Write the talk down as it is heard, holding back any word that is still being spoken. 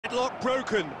Deadlock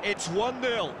broken, it's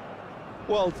 1-0.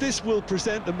 Well, this will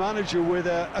present the manager with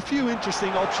a few interesting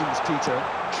options, Peter.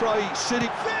 Try sitting...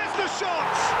 There's the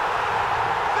shot!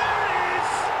 There it is!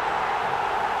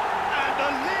 And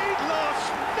the lead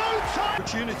lost no time!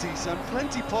 Opportunities and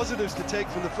plenty positives to take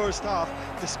from the first half,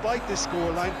 despite this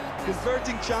scoreline.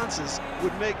 Converting chances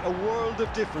would make a world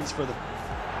of difference for them.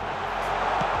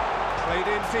 Played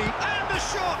in deep, and the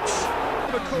shot!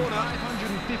 The corner,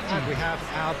 and we have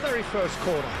our very first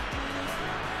corner.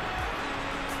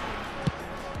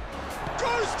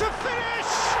 Goes to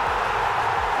finish!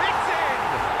 It's in!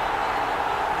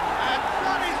 And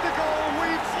that is the goal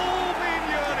we've all been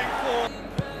yearning for.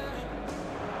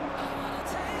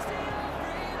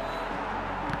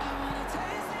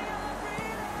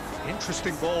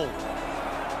 Interesting ball.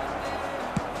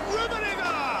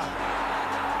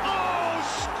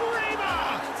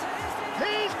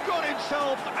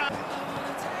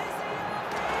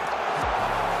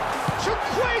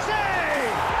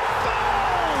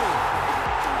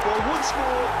 Well, once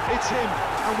more, it's him,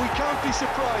 and we can't be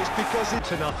surprised because it's...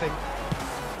 To nothing.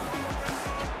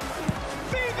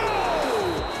 Bingo!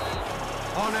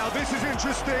 Oh, now this is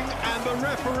interesting, and the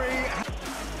referee...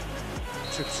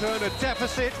 To turn a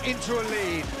deficit into a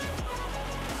lead.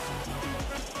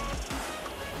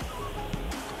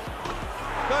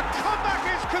 The comeback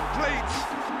is complete!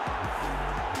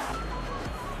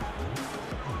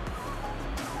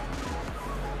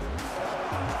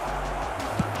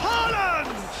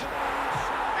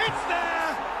 It's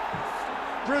there!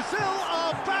 Brazil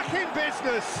are back in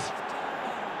business!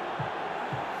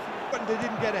 But they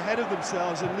didn't get ahead of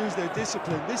themselves and lose their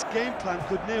discipline. This game plan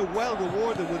could near well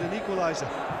reward them with an equaliser.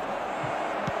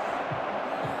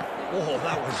 Oh,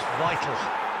 that was vital.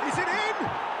 Is it in?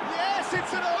 Yes,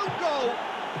 it's an own goal!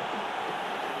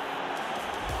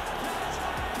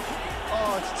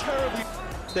 Oh, it's terribly...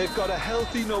 They've got a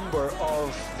healthy number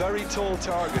of very tall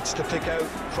targets to pick out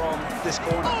from this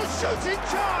corner. Oh, shooting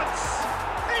chance!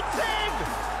 It's in!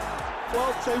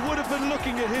 Well, they would have been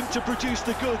looking at him to produce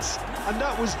the goods, and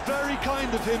that was very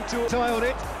kind of him to... Tie on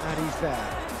it, and he's there.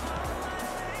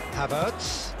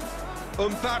 Havertz.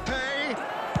 Mbappe!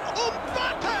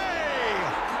 Mbappe!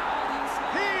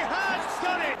 He has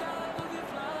done it!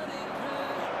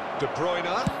 De Bruyne.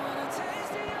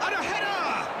 And a header!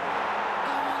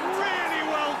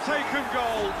 Taken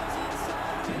goal.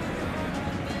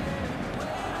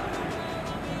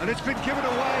 And it's been given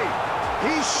away.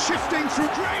 He's shifting through.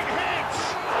 Great hit!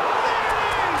 There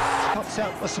it is! Cuts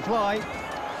out the supply.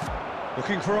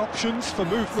 Looking for options for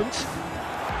movement.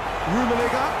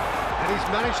 Rummenigge, and he's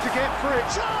managed to get for it.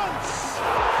 Chance!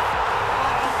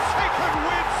 Oh, taken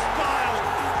with style.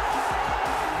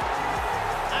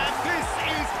 And this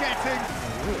is getting...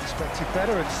 We expected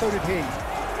better, and so did he.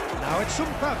 Now it's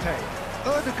Mbappe.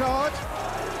 Odegaard.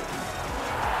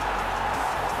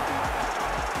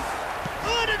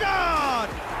 Odegaard!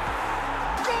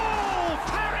 Goal!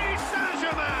 Paris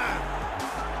Saint-Germain!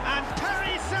 And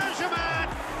Paris Saint-Germain...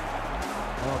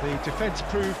 Well, the defence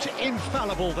proved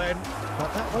infallible then,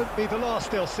 but that won't be the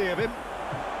last they'll see of him.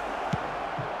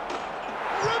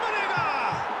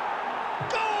 Rummenigge!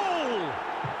 Goal!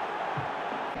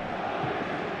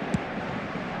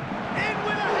 In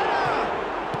with a header!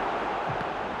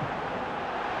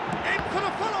 For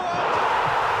the follow-up!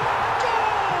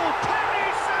 Goal!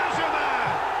 Paris Saint-Germain!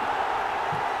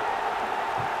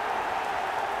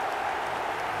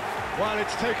 Well,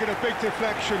 it's taken a big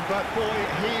deflection, but boy,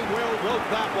 he will want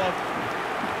that one.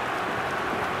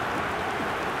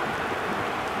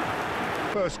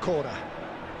 First corner.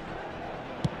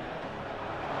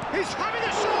 He's having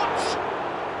a shot!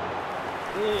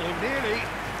 Oh, nearly,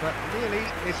 but nearly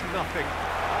is nothing.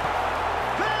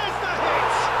 There's the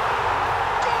hit!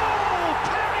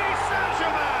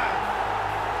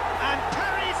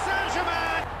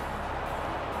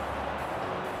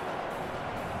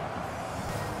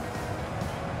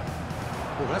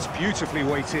 Oh, that's beautifully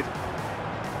weighted.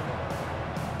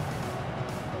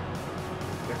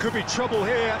 There could be trouble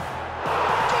here.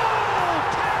 Goal!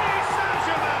 Paris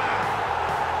Saint-Germain!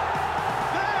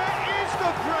 There is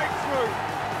the breakthrough!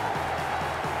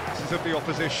 This is of the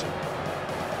opposition.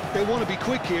 They want to be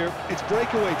quick here. It's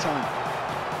breakaway time.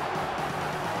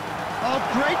 Oh,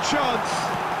 great chance!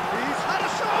 He's had a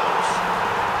shot!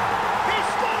 He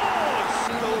scores!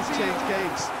 Goals change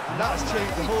games, and that has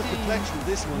changed the whole complexion of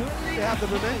this one. They have the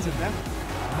momentum now.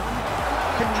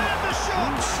 And the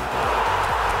shot!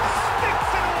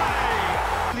 Sticks it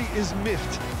away! He is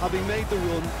miffed, having made the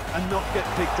run and not get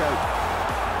picked out.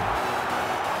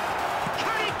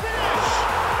 Can he finish?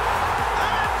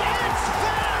 And it's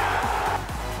there!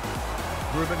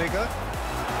 Rummenigge.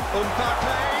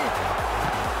 Mbappe.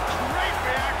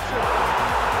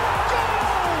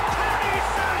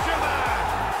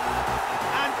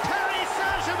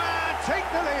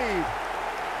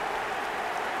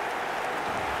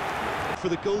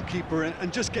 goalkeeper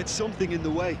and just get something in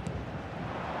the way.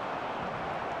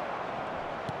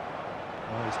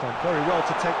 Oh, he's done very well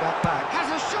to take that back.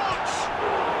 Has a shot!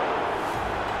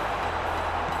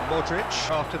 Modric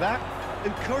after that.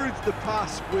 Encourage the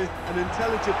pass with an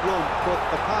intelligent run, but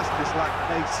the pass just lacked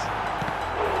pace.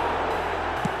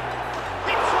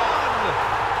 It's one!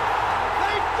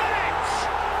 They've done it!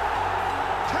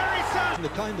 Terry Saka! The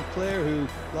kind of player who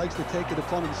likes to take it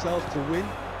upon himself to win,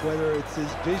 whether it's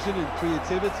his vision and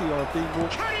creativity or being more...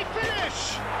 Can he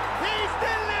finish? He's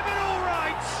delivered all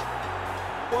right!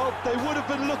 Well, they would have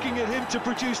been looking at him to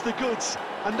produce the goods,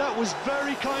 and that was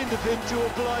very kind of him to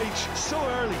oblige so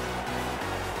early.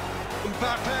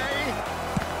 Mbappe!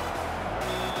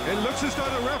 It looks as though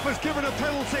the ref has given a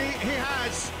penalty. He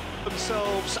has.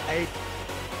 Themselves a...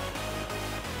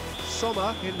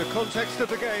 Sommer, in the context of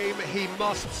the game, he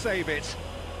must save it.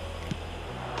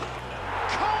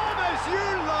 Calm as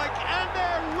you like, and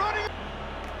they're running...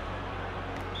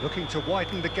 Looking to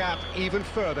widen the gap even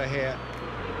further here.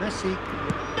 Messi!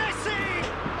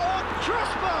 On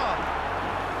crossbar!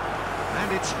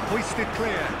 And it's hoisted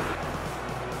clear.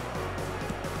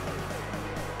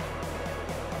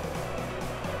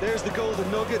 There's the golden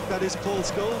nugget that is Paul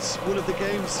Scholes, one of the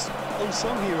game's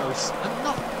unsung heroes.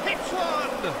 Hits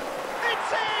one!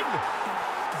 It's in!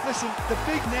 Listen, the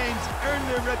big names earn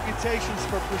their reputations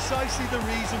for precisely the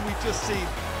reason we've just seen.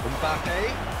 Mbappe.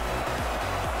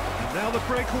 Now the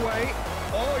breakaway.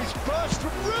 Oh, he's burst from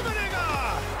Rummenigge!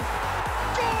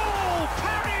 Goal!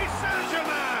 Paris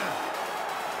Saint-Germain!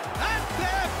 And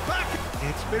they're back!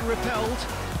 It's been repelled.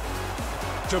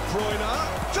 De Bruyne!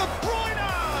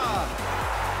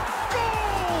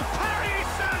 Goal! Paris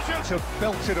Saint-Germain! To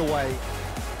belt it away.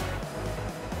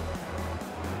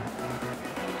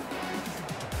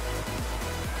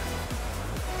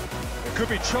 There could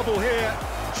be trouble here.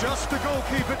 Just the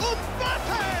goalkeeper.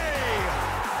 Mbappe!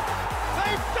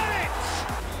 They've done it!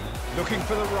 Looking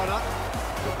for the runner.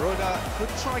 De Bruyne could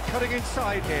try cutting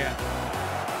inside here.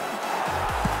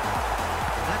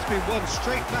 That's been won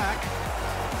straight back.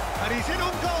 And he's in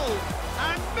on goal.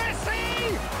 And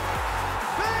Messi!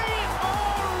 They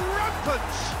are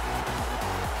rampant!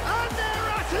 And they're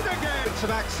at it again!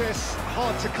 Some access,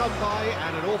 hard to come by,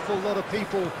 and an awful lot of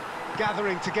people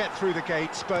gathering to get through the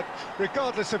gates, but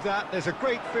regardless of that, there's a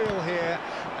great feel here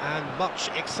and much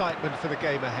excitement for the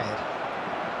game ahead.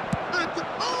 And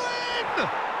Owen!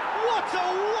 What a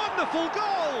wonderful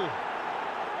goal!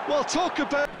 Well, talk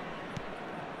about...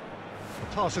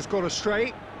 The pass has gone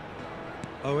astray.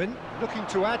 Owen looking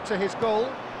to add to his goal,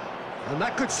 and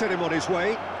that could set him on his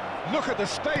way. Look at the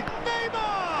space.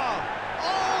 Neymar!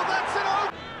 Oh, that's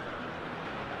it!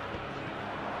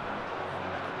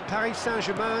 Paris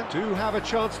Saint-Germain do have a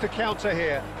chance to counter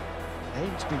here.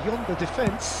 Aimed beyond the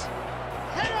defence.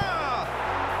 Header!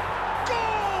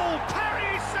 Goal!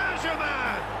 Paris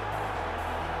Saint-Germain!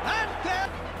 And then...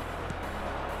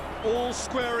 all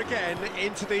square again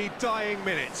into the dying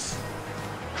minutes.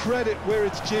 Credit where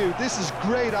it's due. This is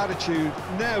great attitude.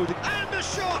 Now... And the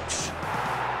shot!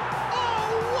 Oh,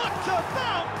 what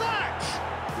about that?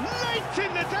 Late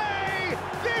in the day,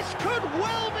 this could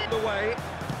well be the way.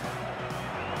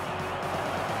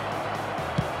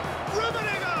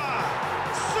 Rummenigge!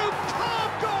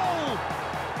 Superb goal!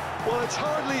 Well, it's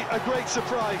hardly a great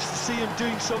surprise to see him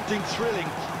doing something thrilling,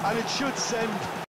 and it should send